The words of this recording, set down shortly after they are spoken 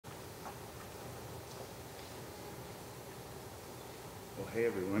Hey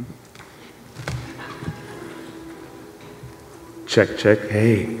everyone. Check, check.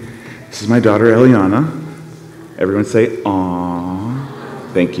 Hey, this is my daughter Eliana. Everyone say,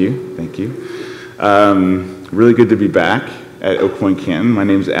 "Aww." Thank you, thank you. Really good to be back at Oak Point Canton. My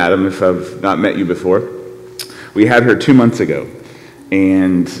name's Adam, if I've not met you before. We had her 2 months ago,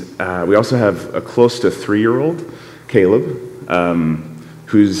 and we also have a close to 3-year-old, Caleb,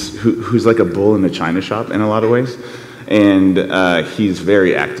 who's like a bull in a china shop in a lot of ways. And he's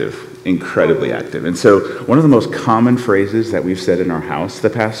very active, incredibly active. And so one of the most common phrases that we've said in our house the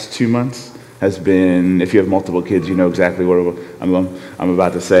past 2 months has been, if you have multiple kids, you know exactly what I'm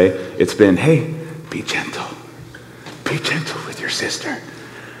about to say. It's been, hey, be gentle. Be gentle with your sister.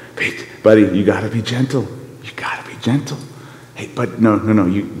 Buddy, you gotta be gentle. You gotta be gentle. Hey, but no,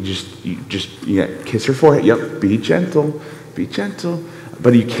 you just kiss her forehead. Yep, be gentle, be gentle.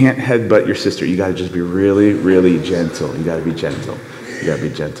 But you can't headbutt your sister. You got to just be really, really gentle. You got to be gentle. You got to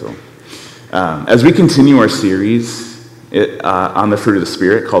be gentle. As we continue our series on the fruit of the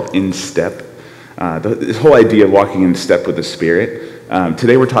Spirit called In Step, this whole idea of walking in step with the Spirit,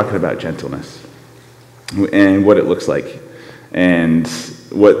 today we're talking about gentleness and what it looks like and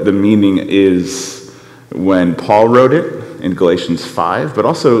what the meaning is when Paul wrote it in Galatians 5, but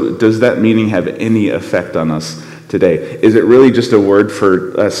also does that meaning have any effect on us today? Is it really just a word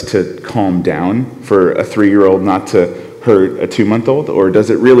for us to calm down, for a 3-year-old not to hurt a 2-month-old, or does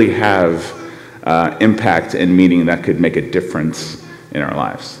it really have impact and meaning that could make a difference in our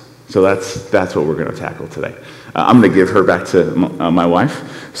lives? So that's what we're going to tackle today. I'm going to give her back to my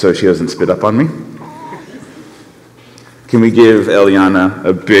wife so she doesn't spit up on me. Can we give Eliana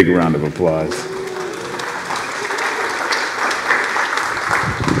a big round of applause?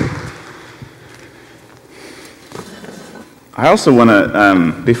 I also want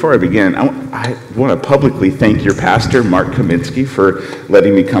to, before I begin, I want to publicly thank your pastor, Mark Kaminsky, for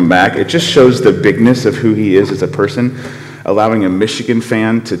letting me come back. It just shows the bigness of who he is as a person, allowing a Michigan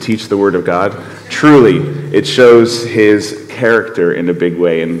fan to teach the Word of God. Truly, it shows his character in a big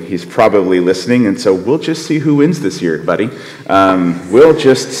way, and he's probably listening, and so we'll just see who wins this year, buddy. We'll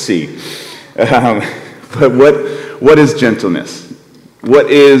just see. But what is gentleness? What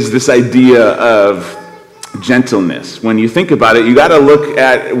is this idea of gentleness? When you think about it, you got to look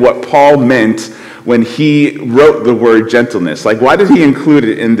at what Paul meant when he wrote the word gentleness. Like, why did he include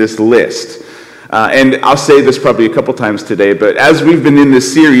it in this list? And I'll say this probably a couple times today, but as we've been in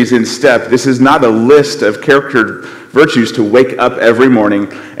this series in Step, this is not a list of character virtues to wake up every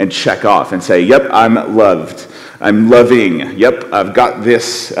morning and check off and say, yep, I'm loved. I'm loving. Yep, I've got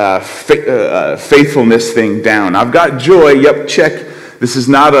this faithfulness thing down. I've got joy. Yep, check. This is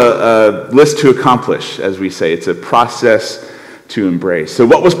not a list to accomplish, as we say. It's a process to embrace. So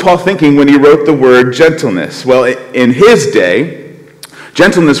what was Paul thinking when he wrote the word gentleness? Well, in his day,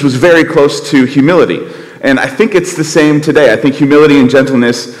 gentleness was very close to humility. And I think it's the same today. I think humility and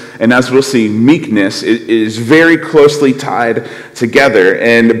gentleness, and as we'll see, meekness, is very closely tied together.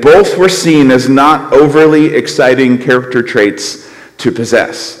 And both were seen as not overly exciting character traits to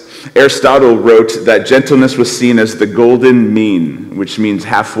possess. Aristotle wrote that gentleness was seen as the golden mean, which means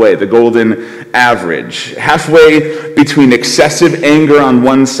halfway, the golden average, halfway between excessive anger on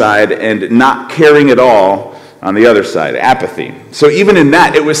one side and not caring at all on the other side, apathy. So even in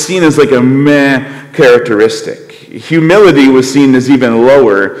that, it was seen as like a meh characteristic. Humility was seen as even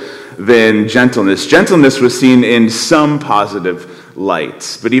lower than gentleness. Gentleness was seen in some positive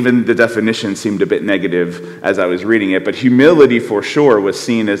light, but even the definition seemed a bit negative as I was reading it. But humility for sure was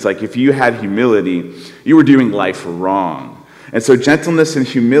seen as like if you had humility, you were doing life wrong. And so gentleness and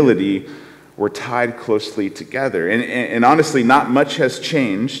humility were tied closely together. And honestly, not much has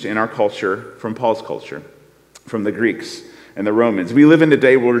changed in our culture from Paul's culture, from the Greeks and the Romans. We live in a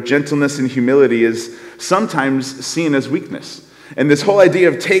day where gentleness and humility is sometimes seen as weakness. And this whole idea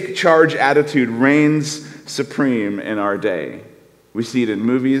of take charge attitude reigns supreme in our day. We see it in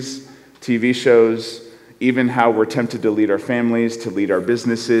movies, TV shows, even how we're tempted to lead our families, to lead our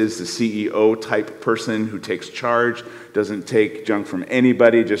businesses, the CEO type person who takes charge, doesn't take junk from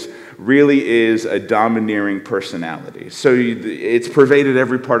anybody, just really is a domineering personality. So it's pervaded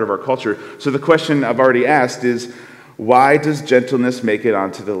every part of our culture. So the question I've already asked is, why does gentleness make it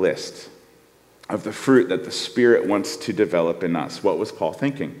onto the list of the fruit that the Spirit wants to develop in us? What was Paul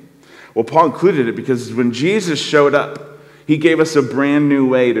thinking? Well, Paul included it because when Jesus showed up, he gave us a brand new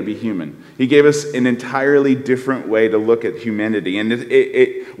way to be human. He gave us an entirely different way to look at humanity. And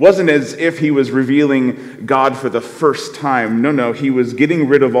it wasn't as if he was revealing God for the first time. No, he was getting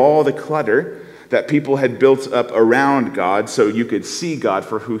rid of all the clutter that people had built up around God so you could see God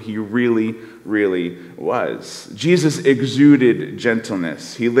for who he really, really was. Jesus exuded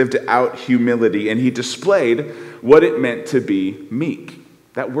gentleness. He lived out humility, and he displayed what it meant to be meek.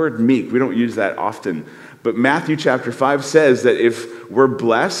 That word meek, we don't use that often, but Matthew chapter 5 says that if we're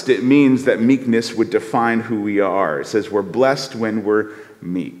blessed, it means that meekness would define who we are. It says we're blessed when we're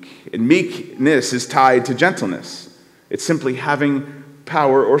meek. And meekness is tied to gentleness. It's simply having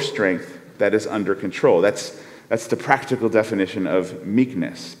power or strength that is under control. That's the practical definition of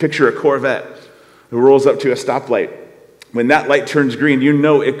meekness. Picture a Corvette who rolls up to a stoplight. When that light turns green, you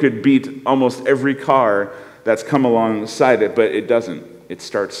know it could beat almost every car that's come alongside it, but it doesn't. It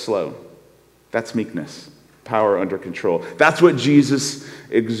starts slow. That's meekness, power under control. That's what Jesus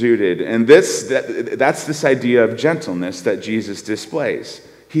exuded. And that's this idea of gentleness that Jesus displays.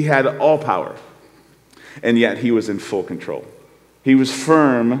 He had all power, and yet he was in full control. He was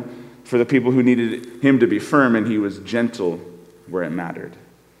firm for the people who needed him to be firm, and he was gentle where it mattered.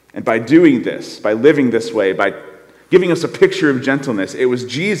 And by doing this, by living this way, by giving us a picture of gentleness, it was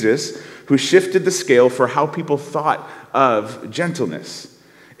Jesus who shifted the scale for how people thought of gentleness.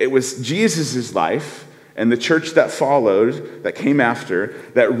 It was Jesus' life and the church that followed, that came after,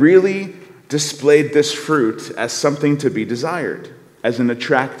 that really displayed this fruit as something to be desired, as an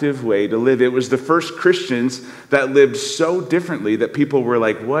attractive way to live. It was the first Christians that lived so differently that people were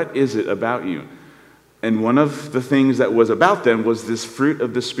like, what is it about you? And one of the things that was about them was this fruit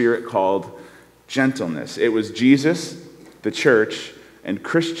of the Spirit called gentleness. It was Jesus, the church, and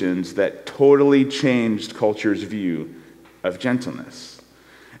Christians that totally changed culture's view of gentleness.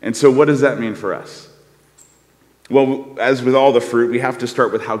 And so what does that mean for us? Well, as with all the fruit, we have to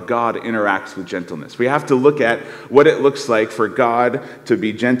start with how God interacts with gentleness. We have to look at what it looks like for God to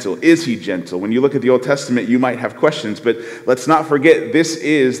be gentle. Is he gentle? When you look at the Old Testament, you might have questions, but let's not forget this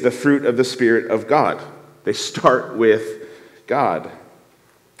is the fruit of the Spirit of God. They start with God.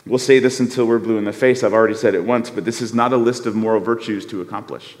 We'll say this until we're blue in the face. I've already said it once, but this is not a list of moral virtues to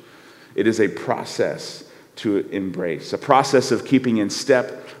accomplish. It is a process to embrace, a process of keeping in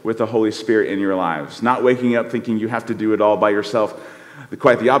step with the Holy Spirit in your lives. Not waking up thinking you have to do it all by yourself.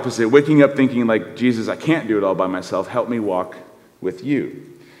 Quite the opposite. Waking up thinking like, Jesus, I can't do it all by myself. Help me walk with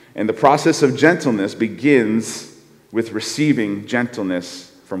you. And the process of gentleness begins with receiving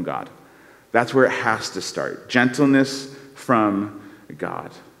gentleness from God. That's where it has to start. Gentleness from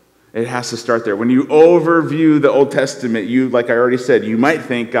God. It has to start there. When you overview the Old Testament, like I already said, you might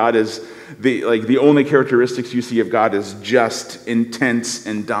think God is the only characteristics you see of God is just, intense,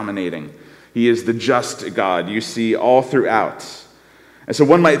 and dominating. He is the just God you see all throughout. And so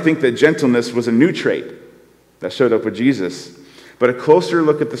one might think that gentleness was a new trait that showed up with Jesus. But a closer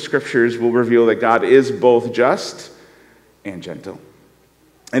look at the scriptures will reveal that God is both just and gentle.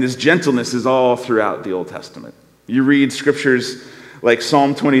 And his gentleness is all throughout the Old Testament. You read scriptures like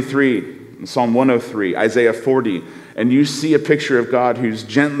Psalm 23, Psalm 103, Isaiah 40, and you see a picture of God who's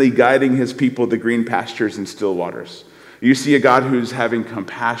gently guiding his people to green pastures and still waters. You see a God who's having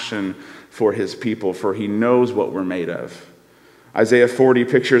compassion for his people, for he knows what we're made of. Isaiah 40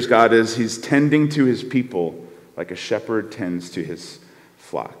 pictures God as he's tending to his people like a shepherd tends to his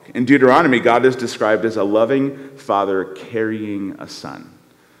flock. In Deuteronomy, God is described as a loving father carrying a son.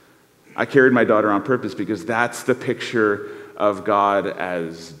 I carried my daughter on purpose because that's the picture of God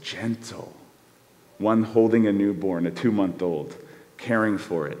as gentle. One holding a newborn, a 2-month-old, caring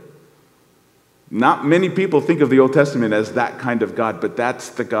for it. Not many people think of the Old Testament as that kind of God, but that's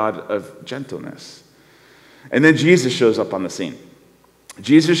the God of gentleness. And then Jesus shows up on the scene.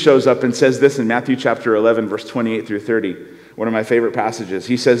 Jesus shows up and says this in Matthew chapter 11, verse 28 through 30, one of my favorite passages.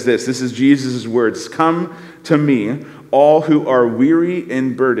 He says this is Jesus' words, "Come to me, all who are weary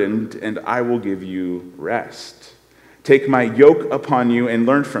and burdened, and I will give you rest. Take my yoke upon you and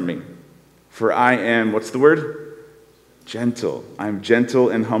learn from me. For I am," what's the word? Gentle. I am gentle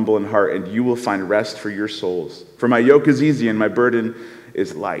and humble in heart, and you will find rest for your souls. For my yoke is easy and my burden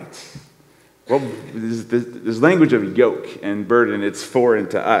is light. Well, this language of yoke and burden, it's foreign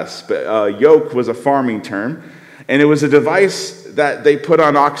to us. But yoke was a farming term, and it was a device that they put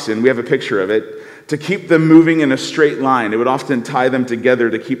on oxen. We have a picture of it. To keep them moving in a straight line. It would often tie them together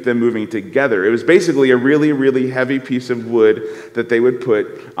to keep them moving together. It was basically a really, really heavy piece of wood that they would put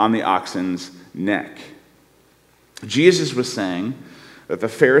on the oxen's neck. Jesus was saying that the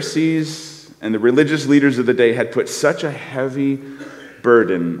Pharisees and the religious leaders of the day had put such a heavy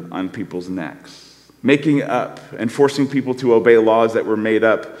burden on people's necks, making up and forcing people to obey laws that were made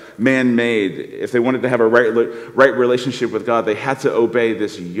up, man-made. If they wanted to have a right relationship with God, they had to obey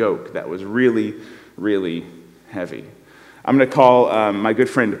this yoke that was really, really heavy. I'm going to call my good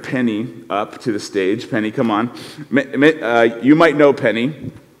friend Penny up to the stage. Penny, come on. You might know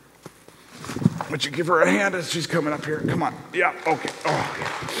Penny. Would you give her a hand as she's coming up here? Come on. Yeah, okay. Oh, okay.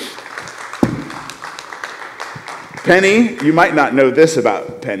 Penny, you might not know this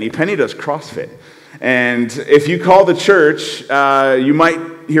about Penny. Penny does CrossFit. And if you call the church, you might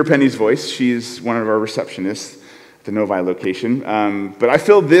hear Penny's voice. She's one of our receptionists at the Novi location. But I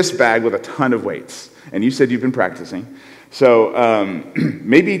filled this bag with a ton of weights. And you said you've been practicing. So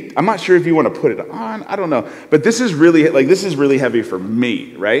maybe, I'm not sure if you want to put it on. I don't know. But this is really heavy for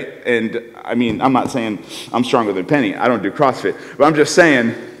me, right? And I mean, I'm not saying I'm stronger than Penny. I don't do CrossFit. But I'm just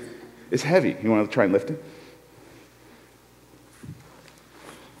saying it's heavy. You want to try and lift it?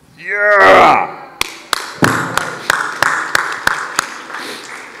 Yeah!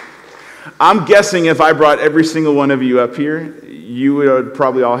 I'm guessing if I brought every single one of you up here, you would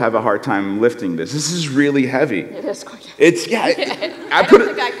probably all have a hard time lifting this. This is really heavy. It is quite heavy. It's, yeah. I don't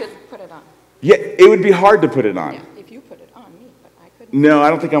think I could put it on. Yeah, it would be hard to put it on. Yeah, if you put it on me, but I couldn't. No,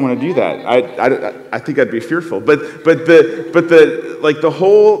 I don't think I want to do that. I think I'd be fearful. But the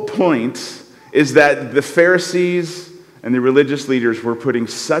whole point is that the Pharisees and the religious leaders were putting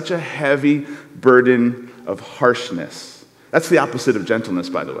such a heavy burden of harshness. That's the opposite of gentleness,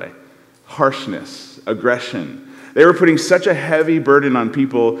 by the way. Harshness, aggression. They were putting such a heavy burden on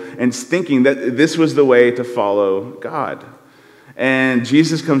people and thinking that this was the way to follow God. And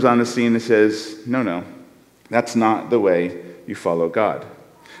Jesus comes on the scene and says, no, that's not the way you follow God.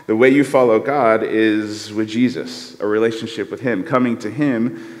 The way you follow God is with Jesus, a relationship with him, coming to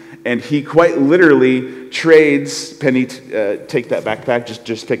him. And he quite literally trades, Penny, take that backpack,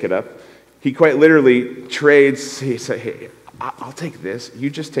 just pick it up. He quite literally trades, he said, hey, I'll take this,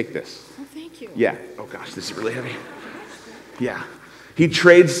 you just take this. Oh, thank you. Yeah. Oh gosh, this is really heavy. Yeah. He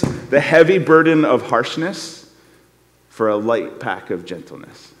trades the heavy burden of harshness for a light pack of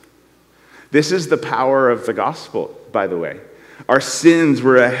gentleness. This is the power of the gospel, by the way. Our sins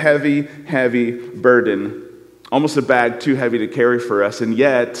were a heavy, heavy burden, almost a bag too heavy to carry for us, and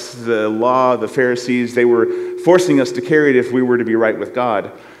yet the law, the Pharisees, they were forcing us to carry it if we were to be right with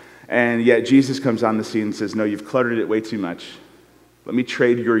God. And yet Jesus comes on the scene and says, no, you've cluttered it way too much. Let me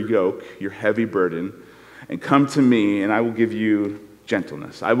trade your yoke, your heavy burden, and come to me, and I will give you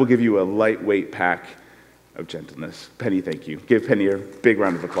gentleness. I will give you a lightweight pack of gentleness. Penny, thank you. Give Penny a big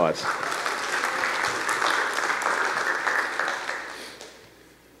round of applause.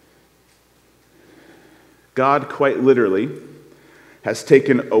 God quite literally has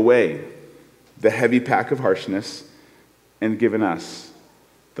taken away the heavy pack of harshness and given us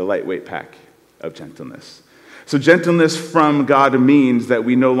the lightweight pack of gentleness. So gentleness from God means that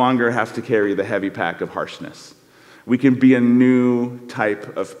we no longer have to carry the heavy pack of harshness. We can be a new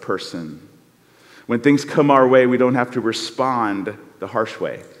type of person. When things come our way, we don't have to respond the harsh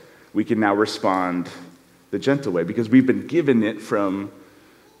way. We can now respond the gentle way because we've been given it from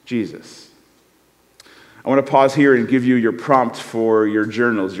Jesus. I want to pause here and give you your prompt for your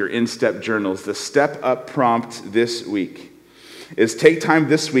journals, your in-step journals. The step-up prompt this week is take time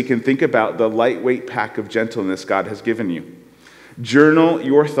this week and think about the lightweight pack of gentleness God has given you. Journal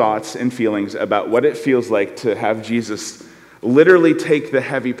your thoughts and feelings about what it feels like to have Jesus literally take the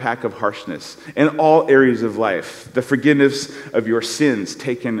heavy pack of harshness in all areas of life, the forgiveness of your sins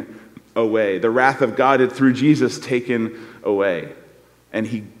taken away, the wrath of God through Jesus taken away. And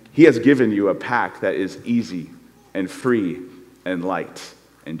he has given you a pack that is easy and free and light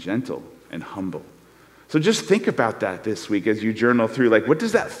and gentle and humble. So just think about that this week as you journal through, like, what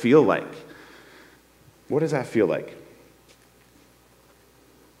does that feel like? What does that feel like?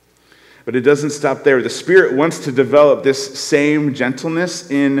 But it doesn't stop there. The Spirit wants to develop this same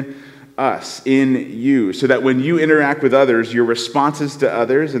gentleness in us, in you, so that when you interact with others, your responses to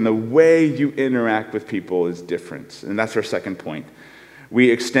others and the way you interact with people is different. And that's our second point.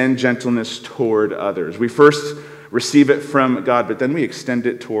 We extend gentleness toward others. We first receive it from God, but then we extend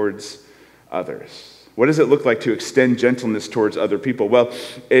it towards others. What does it look like to extend gentleness towards other people? Well,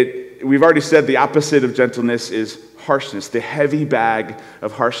 we've already said the opposite of gentleness is harshness, the heavy bag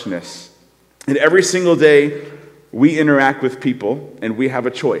of harshness. And every single day, we interact with people, and we have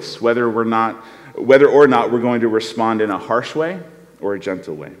a choice whether or not we're going to respond in a harsh way or a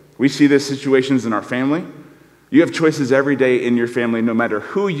gentle way. We see these situations in our family. You have choices every day in your family, no matter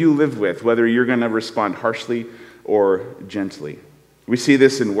who you live with, whether you're going to respond harshly or gently. We see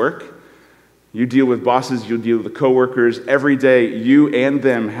this in work. You deal with bosses, you deal with coworkers. Every day, you and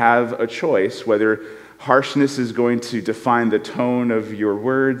them have a choice whether harshness is going to define the tone of your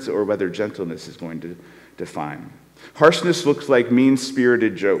words or whether gentleness is going to define. Harshness looks like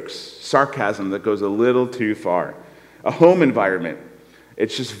mean-spirited jokes, sarcasm that goes a little too far. A home environment,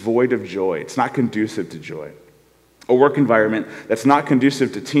 it's just void of joy. It's not conducive to joy. A work environment that's not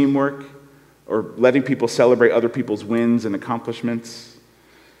conducive to teamwork or letting people celebrate other people's wins and accomplishments.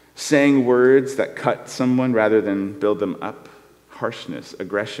 Saying words that cut someone rather than build them up. Harshness,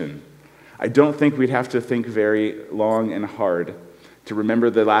 aggression. I don't think we'd have to think very long and hard to remember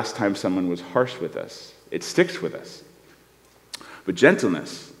the last time someone was harsh with us. It sticks with us. But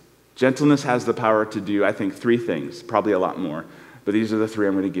gentleness has the power to do, I think, three things, probably a lot more, but these are the three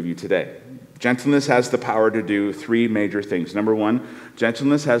I'm going to give you today. Gentleness has the power to do three major things. Number one,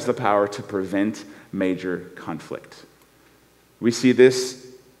 gentleness has the power to prevent major conflict. We see this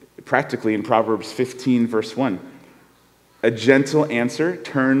practically in Proverbs 15, verse 1. A gentle answer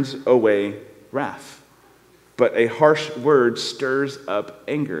turns away wrath, but a harsh word stirs up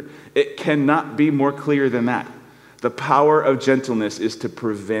anger. It cannot be more clear than that. The power of gentleness is to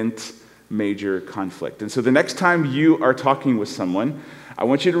prevent major conflict. And so the next time you are talking with someone, I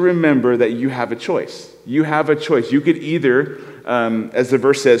want you to remember that you have a choice. You have a choice. You could either, as the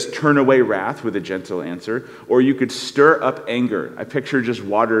verse says, turn away wrath with a gentle answer, or you could stir up anger. I picture just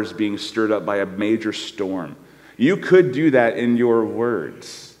waters being stirred up by a major storm. You could do that in your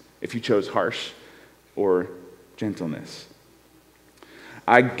words if you chose harsh or gentleness.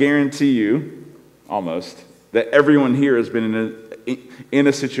 I guarantee you, almost, that everyone here has been in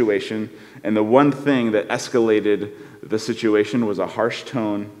a situation, and the one thing that escalated the situation was a harsh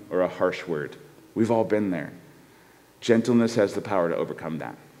tone or a harsh word. We've all been there. Gentleness has the power to overcome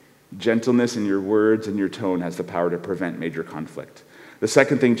that. Gentleness in your words and your tone has the power to prevent major conflict. The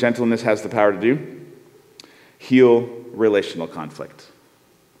second thing gentleness has the power to do, heal relational conflict.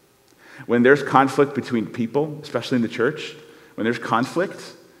 When there's conflict between people, especially in the church, when there's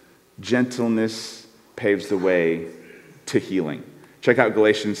conflict, gentleness paves the way to healing. Check out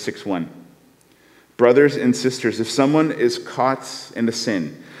Galatians 6:1. Brothers and sisters, if someone is caught in a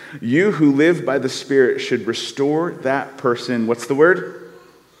sin, you who live by the Spirit should restore that person. What's the word?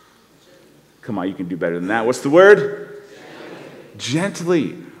 Come on, you can do better than that. What's the word?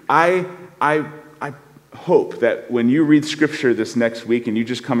 Gently. I hope that when you read Scripture this next week and you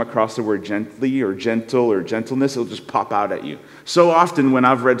just come across the word gently or gentle or gentleness, it'll just pop out at you. So often when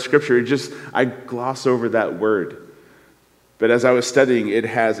I've read Scripture, I gloss over that word. But as I was studying, it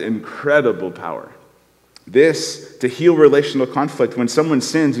has incredible power. This, to heal relational conflict, when someone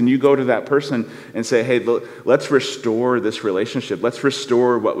sins and you go to that person and say, hey, let's restore this relationship. Let's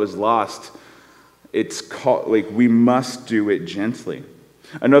restore what was lost. It's called, we must do it gently.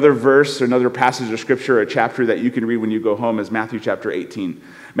 Another verse, another passage of Scripture, a chapter that you can read when you go home is Matthew chapter 18.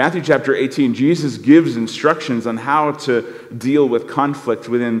 Matthew chapter 18, Jesus gives instructions on how to deal with conflict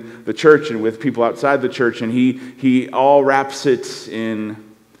within the church and with people outside the church, and he all wraps it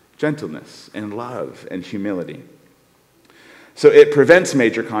in gentleness and love and humility. So it prevents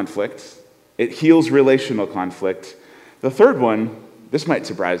major conflict. It heals relational conflict. The third one, this might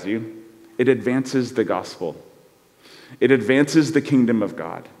surprise you, it advances the gospel. It advances the kingdom of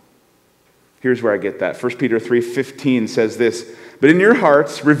God. Here's where I get that. 1 Peter 3:15 says this, but in your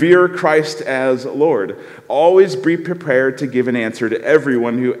hearts, revere Christ as Lord. Always be prepared to give an answer to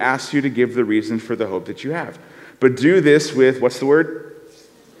everyone who asks you to give the reason for the hope that you have. But do this with, what's the word?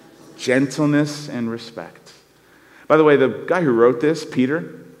 Gentleness and respect. By the way, the guy who wrote this,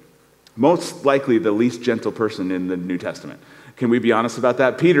 Peter, most likely the least gentle person in the New Testament. Can we be honest about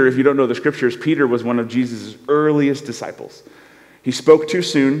that? Peter, if you don't know the Scriptures, Peter was one of Jesus' earliest disciples. He spoke too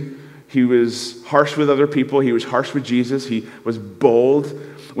soon. He was harsh with other people. He was harsh with Jesus. He was bold.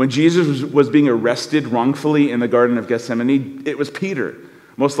 When Jesus was being arrested wrongfully in the Garden of Gethsemane, it was Peter,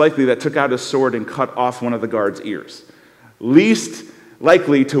 most likely, that took out a sword and cut off one of the guard's ears. Least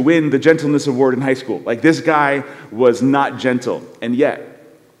likely to win the gentleness award in high school. This guy was not gentle. And yet,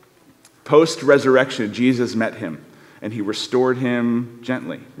 post-resurrection, Jesus met him. And he restored him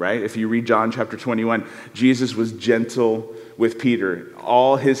gently, right? If you read John chapter 21, Jesus was gentle with Peter.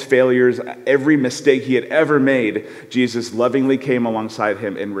 All his failures, every mistake he had ever made, Jesus lovingly came alongside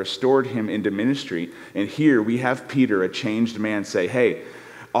him and restored him into ministry. And here we have Peter, a changed man, say, hey,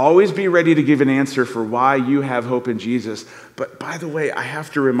 always be ready to give an answer for why you have hope in Jesus. But by the way, I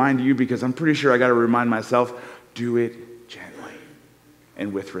have to remind you, because I'm pretty sure I got to remind myself, do it gently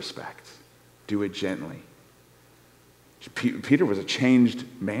and with respect. Do it gently. Peter was a changed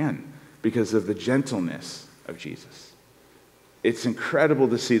man because of the gentleness of Jesus. It's incredible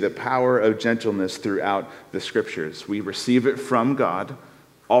to see the power of gentleness throughout the Scriptures. We receive it from God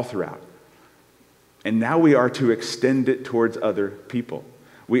all throughout. And now we are to extend it towards other people.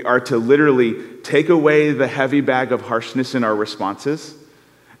 We are to literally take away the heavy bag of harshness in our responses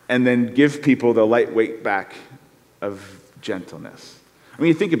and then give people the lightweight back of gentleness. I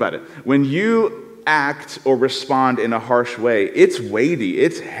mean, think about it. When you act or respond in a harsh way, it's weighty,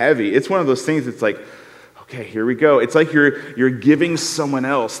 it's heavy. It's one of those things that's like, okay, here we go. It's like you're giving someone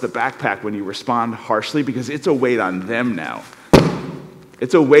else the backpack when you respond harshly because it's a weight on them now.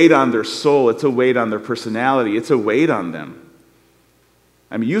 It's a weight on their soul. It's a weight on their personality. It's a weight on them.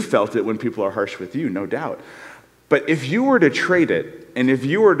 I mean, you felt it when people are harsh with you, no doubt. But if you were to trade it, and if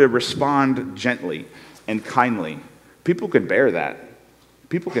you were to respond gently and kindly, people can bear that.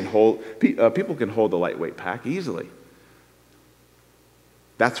 People can hold the lightweight pack easily.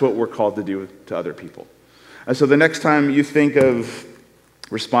 That's what we're called to do to other people. And so the next time you think of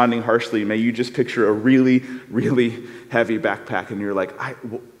responding harshly, may you just picture a really, really heavy backpack, and you're like,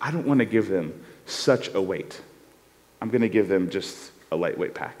 I don't want to give them such a weight. I'm going to give them just a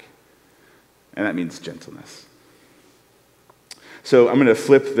lightweight pack. And that means gentleness. So I'm going to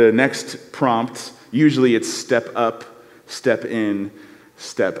flip the next prompt. Usually it's step up, step in,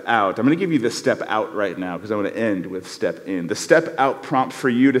 step out. I'm going to give you the step out right now because I want to end with step in. The step out prompt for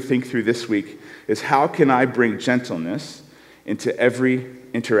you to think through this week is, how can I bring gentleness into every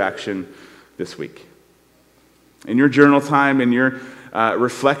interaction this week? In your journal time, in your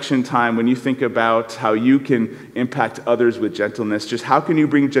reflection time, when you think about how you can impact others with gentleness, just how can you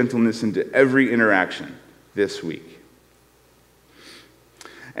bring gentleness into every interaction this week?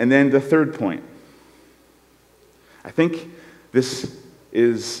 And then the third point. I think this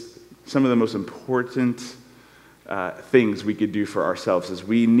is some of the most important things we could do for ourselves is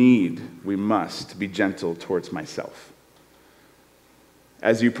we must be gentle towards myself.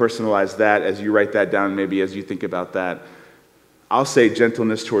 As you personalize that, as you write that down, maybe as you think about that, I'll say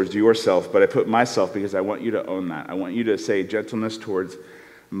gentleness towards yourself, but I put myself because I want you to own that. I want you to say gentleness towards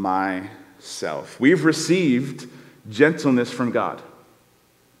myself. We've received gentleness from God.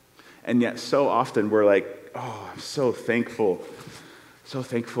 And yet so often we're like, oh, I'm so thankful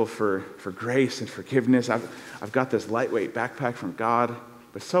for grace and forgiveness. I've got this lightweight backpack from God.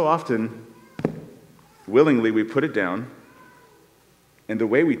 But so often, willingly, we put it down. And the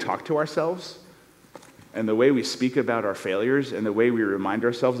way we talk to ourselves, and the way we speak about our failures, and the way we remind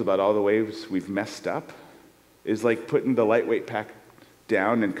ourselves about all the ways we've messed up, is like putting the lightweight pack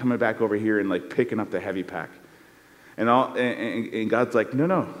down and coming back over here and like picking up the heavy pack. And God's like,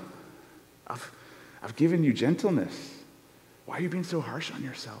 no. I've given you gentleness. Why are you being so harsh on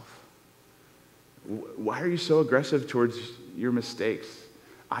yourself? Why are you so aggressive towards your mistakes?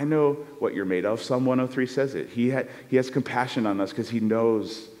 I know what you're made of. Psalm 103 says it. He has compassion on us because he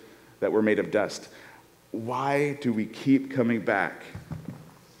knows that we're made of dust. Why do we keep coming back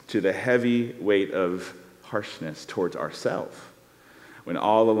to the heavy weight of harshness towards ourselves when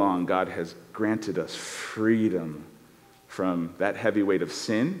all along God has granted us freedom from that heavy weight of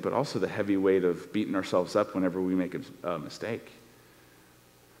sin, but also the heavy weight of beating ourselves up whenever we make a mistake?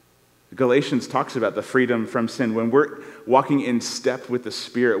 Galatians talks about the freedom from sin. When we're walking in step with the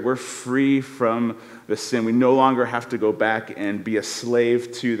Spirit, we're free from the sin. We no longer have to go back and be a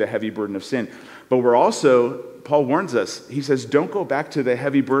slave to the heavy burden of sin. But we're also, Paul warns us, he says, don't go back to the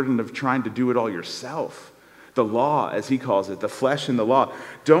heavy burden of trying to do it all yourself. The law, as he calls it, the flesh and the law.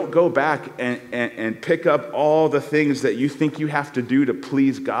 Don't go back and pick up all the things that you think you have to do to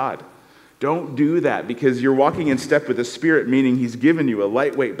please God. Don't do that, because you're walking in step with the Spirit, meaning he's given you a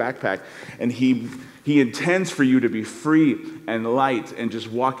lightweight backpack, and he intends for you to be free and light and just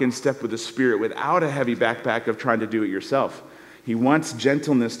walk in step with the Spirit without a heavy backpack of trying to do it yourself. He wants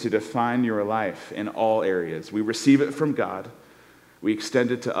gentleness to define your life in all areas. We receive it from God. We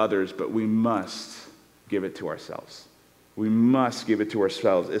extend it to others, but we must give it to ourselves. We must give it to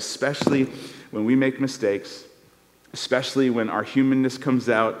ourselves, especially when we make mistakes, especially when our humanness comes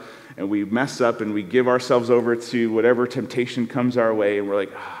out and we mess up and we give ourselves over to whatever temptation comes our way, and we're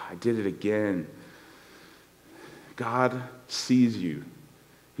like, I did it again. God sees you.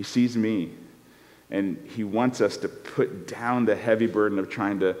 He sees me. And he wants us to put down the heavy burden of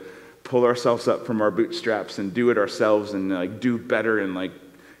trying to pull ourselves up from our bootstraps and do it ourselves and do better and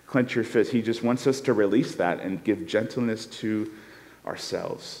clench your fist. He just wants us to release that and give gentleness to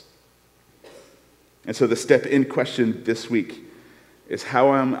ourselves. And so the step in question this week is,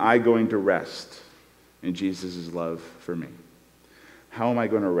 how am I going to rest in Jesus' love for me? How am I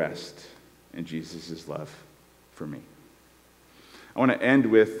going to rest in Jesus' love for me? I want to end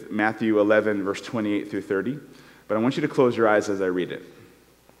with Matthew 11, verse 28 through 30, but I want you to close your eyes as I read it.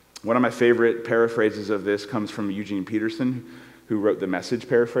 One of my favorite paraphrases of this comes from Eugene Peterson, who wrote the Message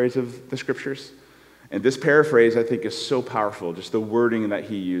paraphrase of the Scriptures. And this paraphrase, I think, is so powerful, just the wording that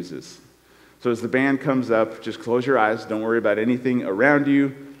he uses. So as the band comes up, just close your eyes. Don't worry about anything around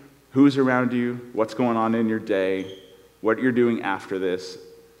you. who's around you, what's going on in your day, what you're doing after this.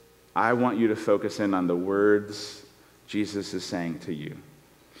 I want you to focus in on the words Jesus is saying to you.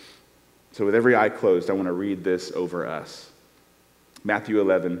 So with every eye closed, I want to read this over us. Matthew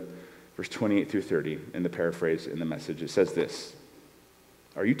 11, verse 28 through 30, in the paraphrase in the Message. It says this: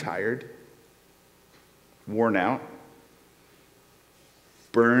 Are you tired? Worn out?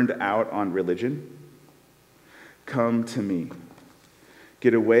 Burned out on religion? Come to me.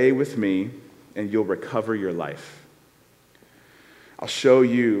 Get away with me, and you'll recover your life. I'll show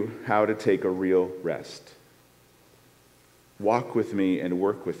you how to take a real rest. Walk with me and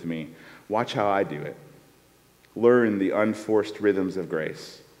work with me. Watch how I do it. Learn the unforced rhythms of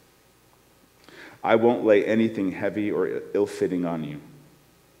grace. I won't lay anything heavy or ill-fitting on you.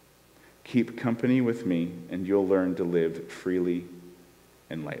 Keep company with me, and you'll learn to live freely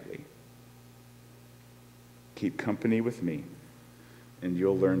and lightly. Keep company with me, and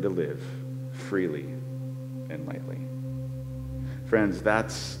you'll learn to live freely and lightly. Friends,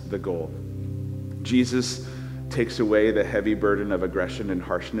 that's the goal. Jesus takes away the heavy burden of aggression and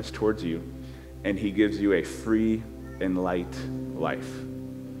harshness towards you, and he gives you a free and light life.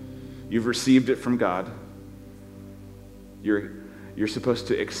 You've received it from God. You're supposed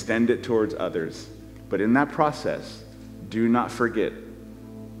to extend it towards others. But in that process, do not forget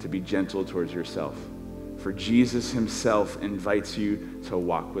to be gentle towards yourself. For Jesus himself invites you to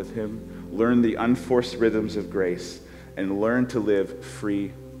walk with him, learn the unforced rhythms of grace, and learn to live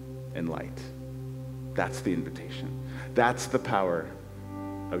free and light. That's the invitation. That's the power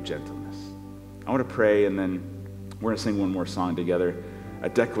of gentleness. I want to pray, and then we're going to sing one more song together, a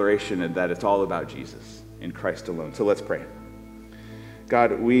declaration that it's all about Jesus in Christ alone. So let's pray.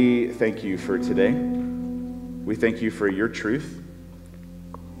 God, we thank you for today. We thank you for your truth.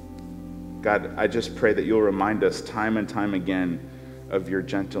 God, I just pray that you'll remind us time and time again of your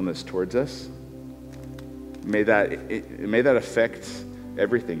gentleness towards us. May that affect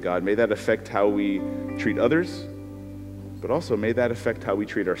everything, God. May that affect how we treat others, but also may that affect how we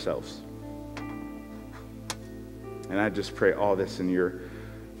treat ourselves. And I just pray all this in your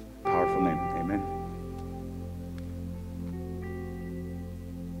powerful name. Amen.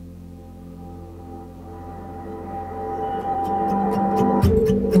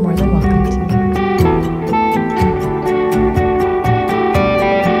 You're more than welcome to.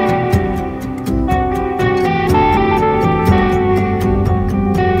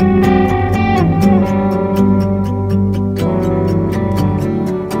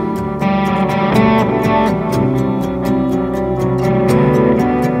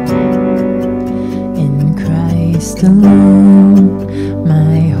 In Christ alone,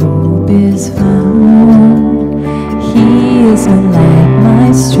 my hope is found. He is my light,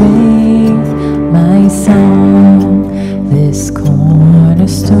 my strength, my song. This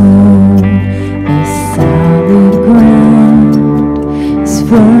cornerstone is solid ground, is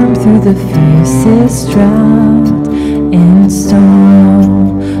firm through the fiercest drought and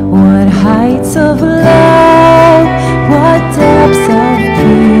storm. What heights of love, what depths of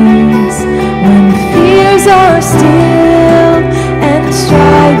peace, when fears are still and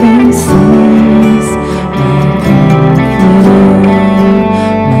striving cease. My comforter,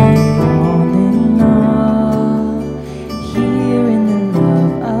 my all in all, here in the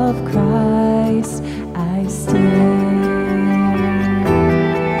love of Christ I stay.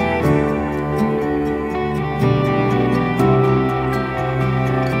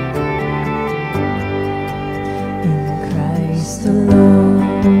 In Christ alone,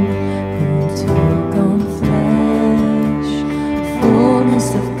 who took on flesh, fullness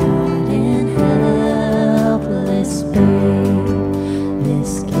of God in helpless babe,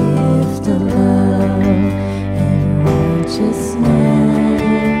 this gift of love and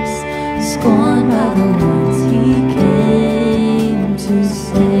righteousness, scorned by the ones he came to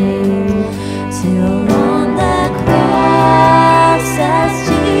save, till on that cross as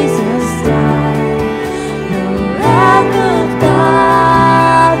Jesus died, the wrath of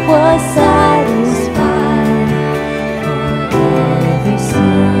God was satisfied. For every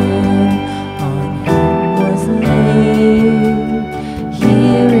sin on him was laid.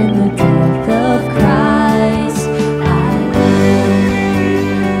 Here in the death of Christ I live.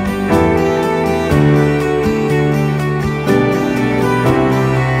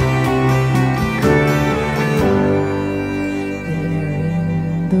 There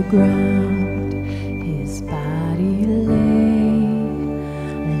in the ground his body lay,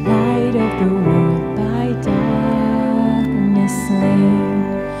 light of the world by darkness slain,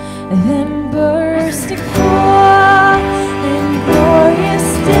 and then bursting forth in glorious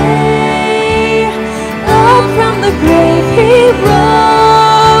day, up from the grave he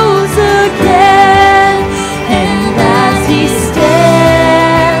rose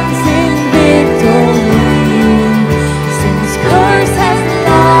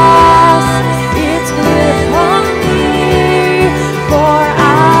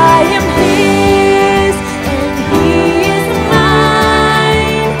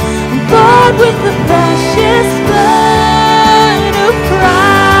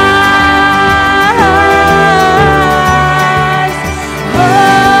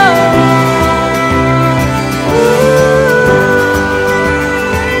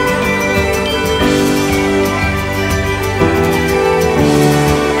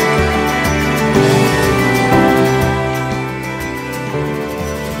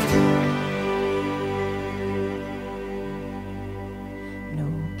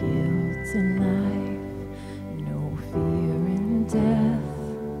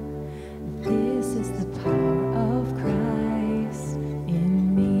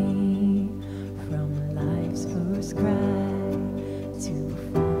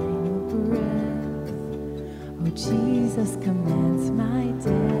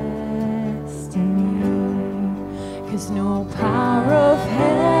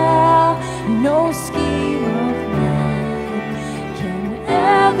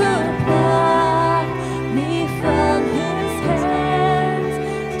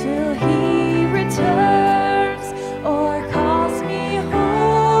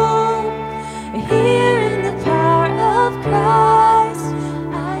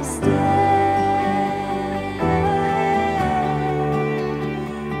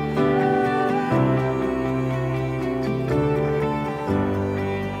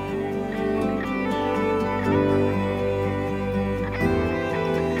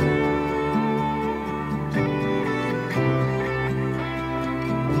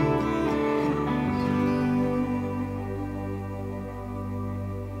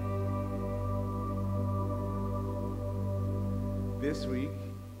this week,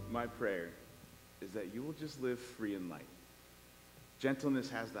 my prayer is that you will just live free and light. Gentleness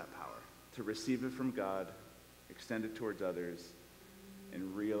has that power to receive it from God, extend it towards others,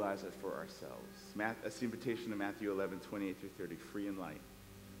 and realize it for ourselves. That's the invitation to Matthew 11:28-30, free and light.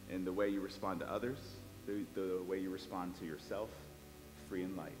 And the way you respond to others, the way you respond to yourself, free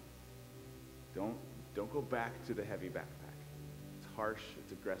and light. Don't go back to the heavy backpack. It's harsh,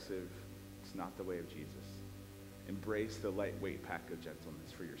 it's aggressive, it's not the way of Jesus. Embrace the lightweight pack of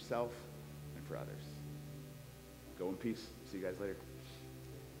gentleness for yourself and for others. Go in peace. See you guys later.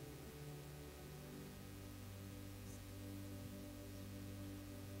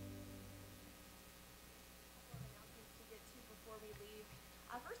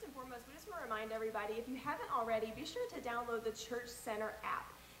 First and foremost, we just want to remind everybody, if you haven't already, be sure to download the Church Center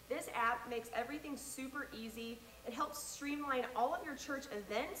app. This app makes everything super easy. It helps streamline all of your church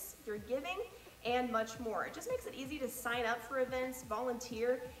events, your giving, and much more. It just makes it easy to sign up for events,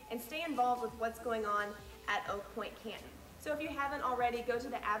 volunteer, and stay involved with what's going on at Oak Point Canton. So if you haven't already, go to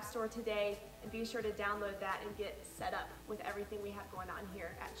the App Store today and be sure to download that and get set up with everything we have going on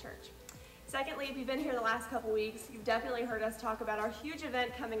here at church. Secondly, if you've been here the last couple weeks, you've definitely heard us talk about our huge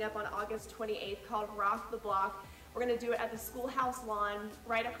event coming up on August 28th called Rock the Block. We're going to do it at the schoolhouse lawn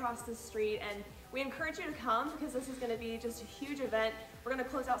right across the street, and we encourage you to come because this is going to be just a huge event. We're going to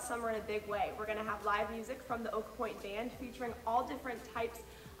close out summer in a big way. We're going to have live music from the Oak Point Band featuring all different types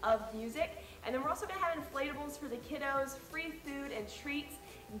of music, and then we're also going to have inflatables for the kiddos, free food and treats,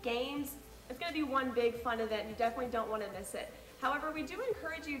 games. It's going to be one big fun event. You definitely don't want to miss it. However, we do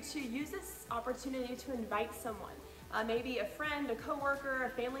encourage you to use this opportunity to invite someone. Maybe a friend, a coworker, a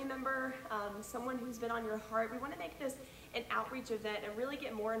family member, someone who's been on your heart. We want to make this an outreach event and really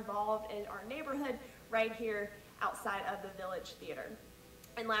get more involved in our neighborhood right here outside of the Village Theater.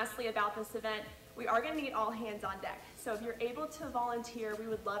 And lastly, about this event, we are going to need all hands on deck. So if you're able to volunteer, we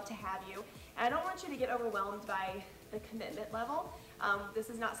would love to have you. And I don't want you to get overwhelmed by the commitment level. This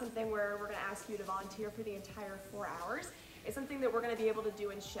is not something where we're going to ask you to volunteer for the entire 4 hours. It's something that we're going to be able to do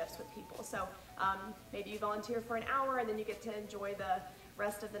in shifts with people. So maybe you volunteer for an hour and then you get to enjoy the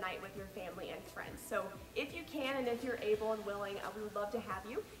rest of the night with your family and friends. So if you can and if you're able and willing, we would love to have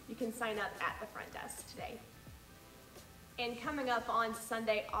you. You can sign up at the front desk today. And coming up on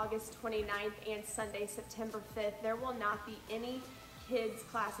Sunday, August 29th and Sunday, September 5th, there will not be any kids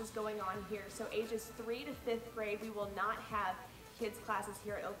classes going on here. So ages 3 to 5th grade, we will not have kids classes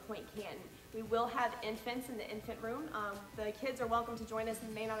here at Oak Point Canton. We will have infants in the infant room. The kids are welcome to join us in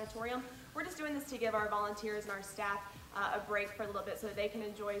the main auditorium. We're just doing this to give our volunteers and our staff a break for a little bit so that they can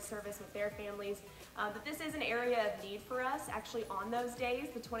enjoy service with their families. But this is an area of need for us. Actually, on those days,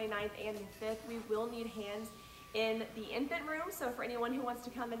 the 29th and the 5th, we will need hands in the infant room. So for anyone who wants to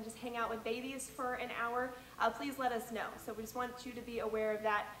come and just hang out with babies for an hour, please let us know. So we just want you to be aware of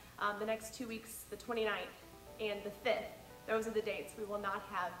that. The next 2 weeks, the 29th and the 5th, those are the dates. We will not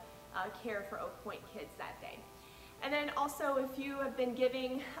have care for Oak Point kids that day. And then also, if you have been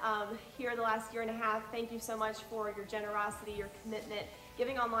giving here the last year and a half, thank you so much for your generosity, your commitment.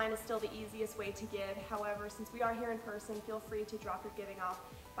 Giving online is still the easiest way to give. However, since we are here in person, feel free to drop your giving off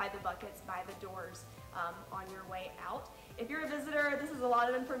by the buckets, by the doors on your way out. If you're a visitor, this is a lot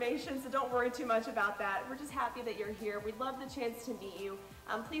of information, so don't worry too much about that. We're just happy that you're here. We'd love the chance to meet you.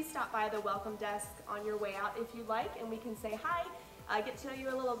 Please stop by the welcome desk on your way out if you like, and we can say hi, get to know you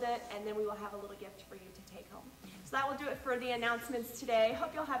a little bit, and then we will have a little gift for you to take home. So that will do it for the announcements today.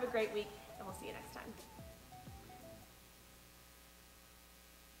 Hope you'll have a great week, and we'll see you next time.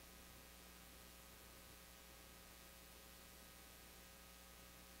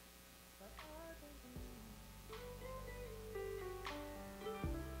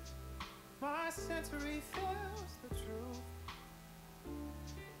 My sensory feels the truth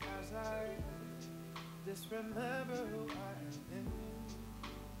as I disremember who I am in you.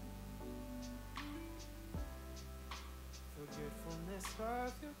 Forgetfulness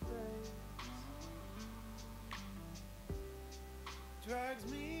of your grace drags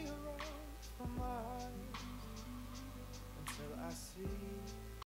me